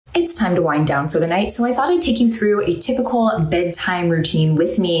It's time to wind down for the night, so I thought I'd take you through a typical bedtime routine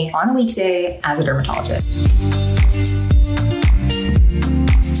with me on a weekday as a dermatologist.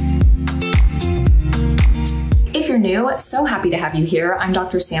 If you're new, so happy to have you here. I'm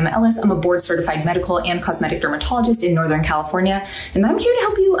Dr. Sam Ellis. I'm a board-certified medical and cosmetic dermatologist in Northern California, and I'm here to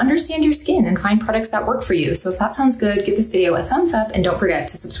help you understand your skin and find products that work for you. So if that sounds good, give this video a thumbs up and don't forget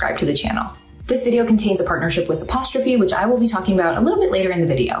to subscribe to the channel. This video contains a partnership with Apostrophe, which I will be talking about a little bit later in the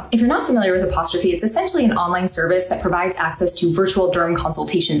video. If you're not familiar with Apostrophe, it's essentially an online service that provides access to virtual derm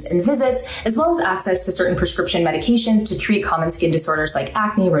consultations and visits, as well as access to certain prescription medications to treat common skin disorders like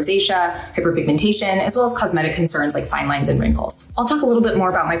acne, rosacea, hyperpigmentation, as well as cosmetic concerns like fine lines and wrinkles. I'll talk a little bit more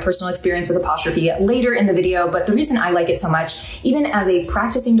about my personal experience with Apostrophe later in the video, but the reason I like it so much, even as a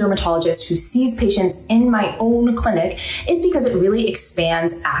practicing dermatologist who sees patients in my own clinic, is because it really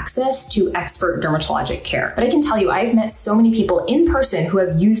expands access to expert dermatologic care. But I can tell you, I've met so many people in person who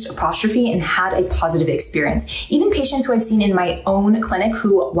have used Apostrophe and had a positive experience. Even patients who I've seen in my own clinic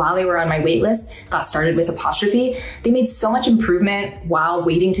who, while they were on my wait list, got started with Apostrophe. They made so much improvement while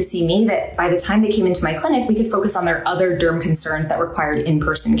waiting to see me that by the time they came into my clinic, we could focus on their other derm concerns that required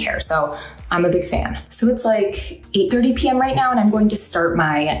in-person care. So I'm a big fan. So it's like 8:30 p.m. right now, and I'm going to start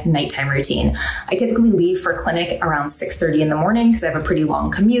my nighttime routine. I typically leave for clinic around 6:30 in the morning because I have a pretty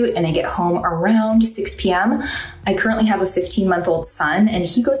long commute, and I get home around 6 p.m. I currently have a 15-month-old son, and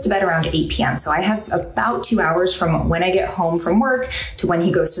he goes to bed around 8 p.m. So I have about 2 hours from when I get home from work to when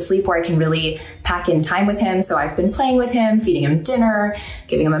he goes to sleep where I can really pack in time with him. So I've been playing with him, feeding him dinner,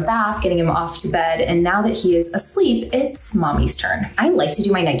 giving him a bath, getting him off to bed. And now that he is asleep, it's mommy's turn. I like to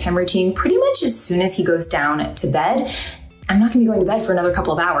do my nighttime routine pretty much as soon as he goes down to bed. I'm not gonna be going to bed for another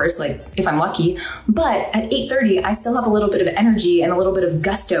couple of hours, like if I'm lucky, but at 8:30, I still have a little bit of energy and a little bit of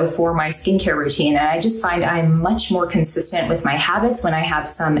gusto for my skincare routine. And I just find I'm much more consistent with my habits when I have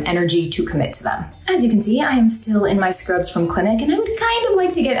some energy to commit to them. As you can see, I am still in my scrubs from clinic, and I would kind of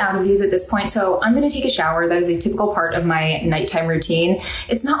like to get out of these at this point. So I'm gonna take a shower. That is a typical part of my nighttime routine.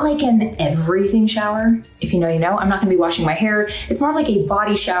 It's not like an everything shower. If you know, you know. I'm not gonna be washing my hair. It's more like a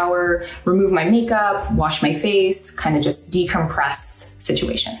body shower, remove my makeup, wash my face, kind of just decompress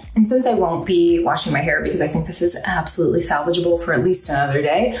situation. And since I won't be washing my hair because I think this is absolutely salvageable for at least another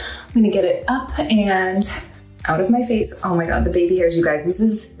day, I'm gonna get it up and out of my face. Oh my God, the baby hairs, you guys, this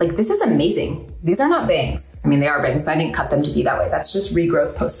is amazing. These are not bangs. I mean, they are bangs, but I didn't cut them to be that way. That's just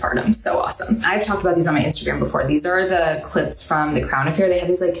regrowth postpartum. So awesome. I've talked about these on my Instagram before. These are the clips from the Crown Affair. They have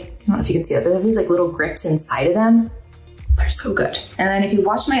these like, I don't know if you can see that, they have these like little grips inside of them. They're so good. And then if you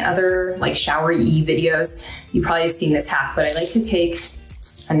watch my other like shower-y videos, you probably have seen this hack, but I like to take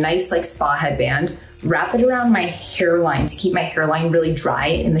a nice like spa headband, wrap it around my hairline to keep my hairline really dry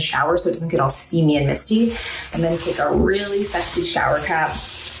in the shower so it doesn't get all steamy and misty, and then take a really sexy shower cap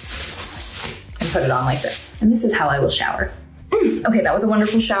and put it on like this. And this is how I will shower. Okay, that was a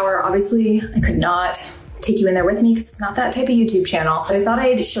wonderful shower. Obviously, I could not take you in there with me because it's not that type of YouTube channel, but I thought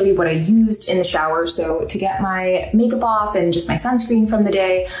I'd show you what I used in the shower. So to get my makeup off and just my sunscreen from the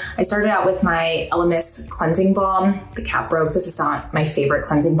day, I started out with my Ellis cleansing balm. The cap broke. This is not my favorite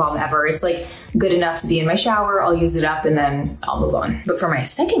cleansing balm ever. It's like good enough to be in my shower. I'll use it up and then I'll move on. But for my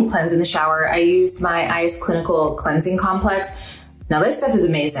second cleanse in the shower, I used my Eyes Clinical Cleansing Complex. Now this stuff is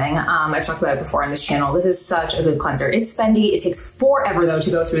amazing. I've talked about it before on this channel. This is such a good cleanser. It's spendy. It takes forever though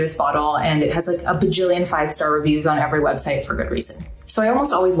to go through this bottle, and it has like a bajillion 5-star reviews on every website for good reason. So I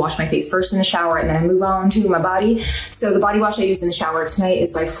almost always wash my face first in the shower and then I move on to my body. So the body wash I used in the shower tonight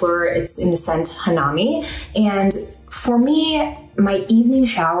is by Fleur. It's in the scent Hanami. And for me, my evening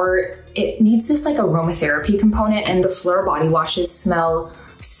shower, it needs this like aromatherapy component, and the Fleur body washes smell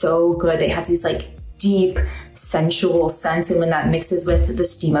so good. They have these like deep, sensual scents, and when that mixes with the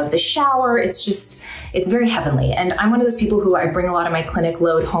steam of the shower, it's very heavenly. And I'm one of those people who I bring a lot of my clinic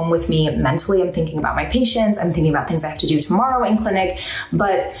load home with me mentally. I'm thinking about my patients, I'm thinking about things I have to do tomorrow in clinic.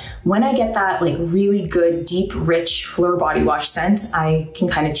 But when I get that like really good, deep, rich Fleur body wash scent, I can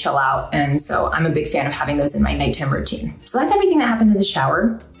kind of chill out. And so I'm a big fan of having those in my nighttime routine. So that's everything that happened in the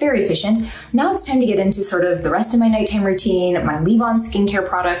shower. Very efficient. Now it's time to get into sort of the rest of my nighttime routine, my leave-on skincare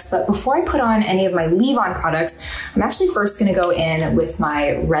products. But before I put on any of my leave-on products, I'm actually first gonna go in with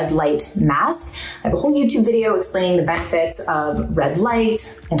my red light mask. I have a whole YouTube video explaining the benefits of red light,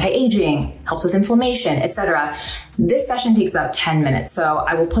 anti-aging, helps with inflammation, etc. This session takes about 10 minutes. So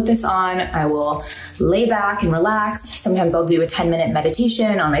I will put this on, I will lay back and relax. Sometimes I'll do a 10-minute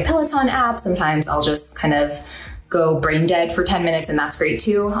meditation on my Peloton app. Sometimes I'll just kind of go brain dead for 10 minutes, and that's great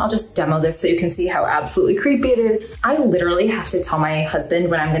too. I'll just demo this so you can see how absolutely creepy it is. I literally have to tell my husband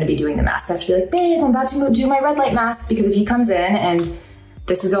when I'm gonna be doing the mask. I have to be like, babe, I'm about to do my red light mask, because if he comes in and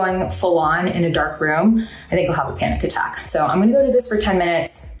this is going full on in a dark room, I think I'll have a panic attack. So I'm gonna go do this for 10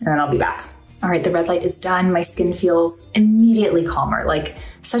 minutes and then I'll be back. All right, the red light is done. My skin feels immediately calmer, like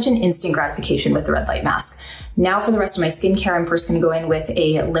such an instant gratification with the red light mask. Now for the rest of my skincare, I'm first gonna go in with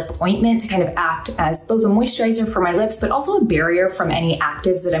a lip ointment to kind of act as both a moisturizer for my lips, but also a barrier from any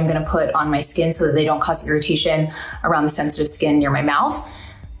actives that I'm gonna put on my skin so that they don't cause irritation around the sensitive skin near my mouth.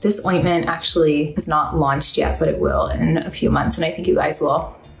 This ointment actually has not launched yet, but it will in a few months, and I think you guys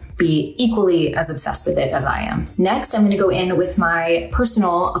will be equally as obsessed with it as I am. Next, I'm gonna go in with my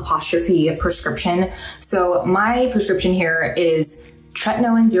personal Apostrophe Prescription. So my prescription here is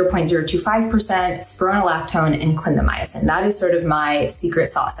tretinoin 0.025%, spironolactone, and clindamycin. That is sort of my secret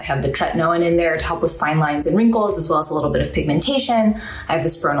sauce. I have the tretinoin in there to help with fine lines and wrinkles, as well as a little bit of pigmentation. I have the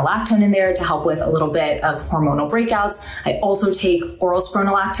spironolactone in there to help with a little bit of hormonal breakouts. I also take oral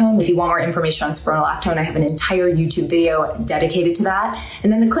spironolactone. If you want more information on spironolactone, I have an entire YouTube video dedicated to that.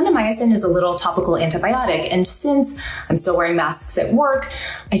 And then the clindamycin is a little topical antibiotic. And since I'm still wearing masks at work,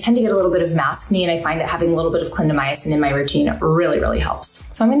 I tend to get a little bit of maskne, and I find that having a little bit of clindamycin in my routine really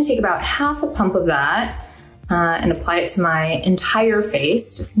helps. So I'm gonna take about half a pump of that and apply it to my entire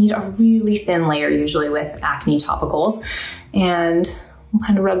face. Just need a really thin layer usually with acne topicals. And we'll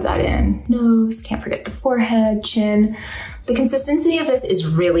kind of rub that in. Nose, can't forget the forehead, chin. The consistency of this is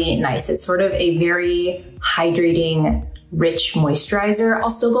really nice. It's sort of a very hydrating, rich moisturizer. I'll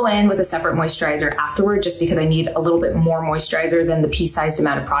still go in with a separate moisturizer afterward just because I need a little bit more moisturizer than the pea-sized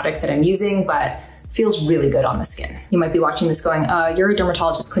amount of product that I'm using, but feels really good on the skin. You might be watching this going, you're a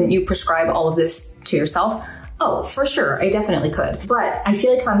dermatologist, couldn't you prescribe all of this to yourself? Oh, for sure, I definitely could. But I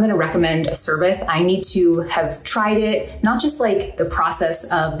feel like if I'm gonna recommend a service, I need to have tried it, not just like the process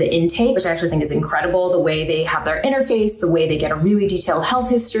of the intake, which I actually think is incredible, the way they have their interface, the way they get a really detailed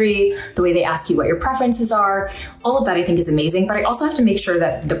health history, the way they ask you what your preferences are, all of that I think is amazing, but I also have to make sure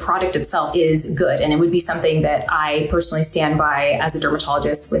that the product itself is good, and it would be something that I personally stand by as a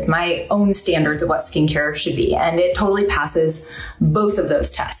dermatologist with my own standards of what skincare should be, and it totally passes both of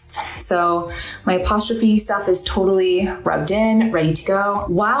those tests. So my Apostrophe stuff is totally rubbed in, ready to go.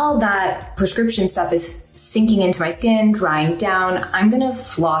 While that prescription stuff is sinking into my skin, drying down, I'm gonna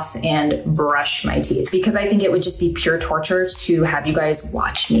floss and brush my teeth because I think it would just be pure torture to have you guys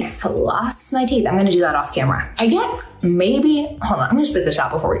watch me floss my teeth. I'm gonna do that off camera. I get maybe, hold on, I'm gonna spit this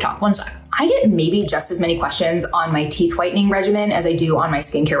out before we talk, one sec. I get maybe just as many questions on my teeth whitening regimen as I do on my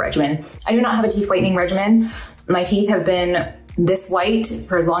skincare regimen. I do not have a teeth whitening regimen. My teeth have been this white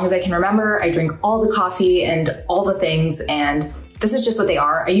for as long as I can remember. I drink all the coffee and all the things, and this is just what they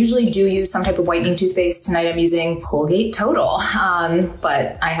are. I usually do use some type of whitening toothpaste. Tonight I'm using Colgate Total,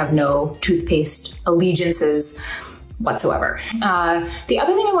 but I have no toothpaste allegiances whatsoever. The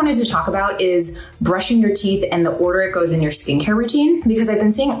other thing I wanted to talk about is brushing your teeth and the order it goes in your skincare routine, because I've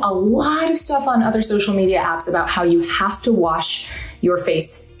been seeing a lot of stuff on other social media apps about how you have to wash your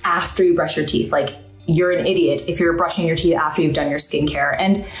face after you brush your teeth. Like, you're an idiot if you're brushing your teeth after you've done your skincare.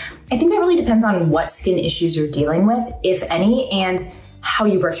 And I think that really depends on what skin issues you're dealing with, if any, and how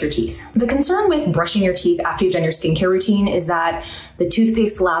you brush your teeth. The concern with brushing your teeth after you've done your skincare routine is that the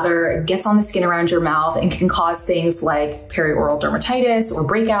toothpaste lather gets on the skin around your mouth and can cause things like perioral dermatitis or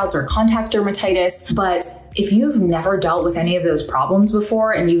breakouts or contact dermatitis. But if you've never dealt with any of those problems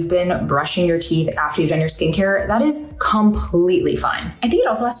before and you've been brushing your teeth after you've done your skincare, that is completely fine. I think it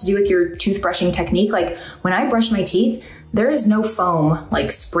also has to do with your toothbrushing technique. Like, when I brush my teeth, there is no foam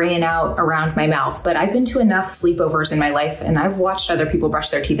like spraying out around my mouth, but I've been to enough sleepovers in my life and I've watched other people brush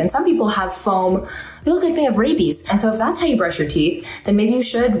their teeth, and some people have foam. They look like they have rabies. And so if that's how you brush your teeth, then maybe you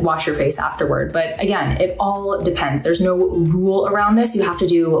should wash your face afterward. But again, it all depends. There's no rule around this. You have to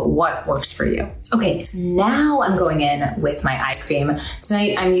do what works for you. Okay, now I'm going in with my eye cream.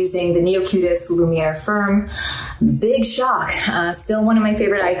 Tonight I'm using the Neocutis Lumiere Firm. Big shock, still one of my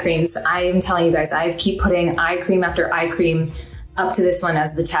favorite eye creams. I am telling you guys, I keep putting eye cream after eye cream up to this one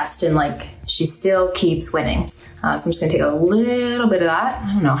as the test, and like, she still keeps winning. So I'm just gonna take a little bit of that.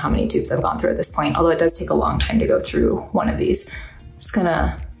 I don't know how many tubes I've gone through at this point, although it does take a long time to go through one of these. Just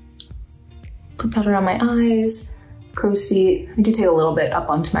gonna put that around my eyes, crow's feet. I do take a little bit up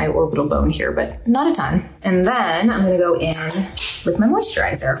onto my orbital bone here, but not a ton. And then I'm gonna go in with my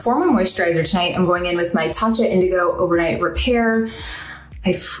moisturizer. For my moisturizer tonight, I'm going in with my Tatcha Indigo Overnight Repair.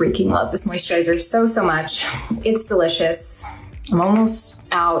 I freaking love this moisturizer so much. It's delicious. I'm almost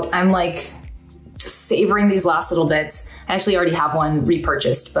out. I'm like just savoring these last little bits. I actually already have one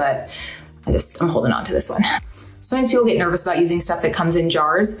repurchased, but I'm holding on to this one. Sometimes people get nervous about using stuff that comes in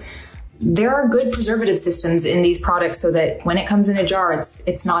jars. There are good preservative systems in these products so that when it comes in a jar,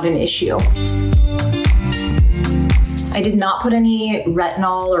 it's not an issue. I did not put any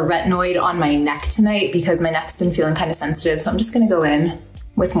retinol or retinoid on my neck tonight because my neck's been feeling kind of sensitive, so I'm just gonna go in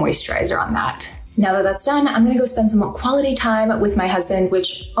with moisturizer on that. Now that that's done, I'm gonna go spend some quality time with my husband,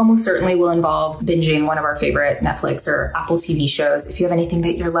 which almost certainly will involve binging one of our favorite Netflix or Apple TV shows. If you have anything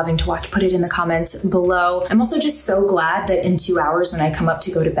that you're loving to watch, put it in the comments below. I'm also just so glad that in 2 hours when I come up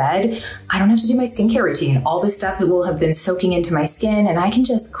to go to bed, I don't have to do my skincare routine. All this stuff will have been soaking into my skin and I can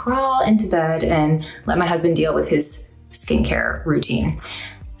just crawl into bed and let my husband deal with his skincare routine.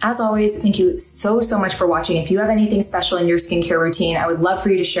 As always, thank you so much for watching. If you have anything special in your skincare routine, I would love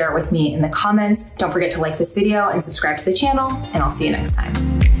for you to share it with me in the comments. Don't forget to like this video and subscribe to the channel, and I'll see you next time.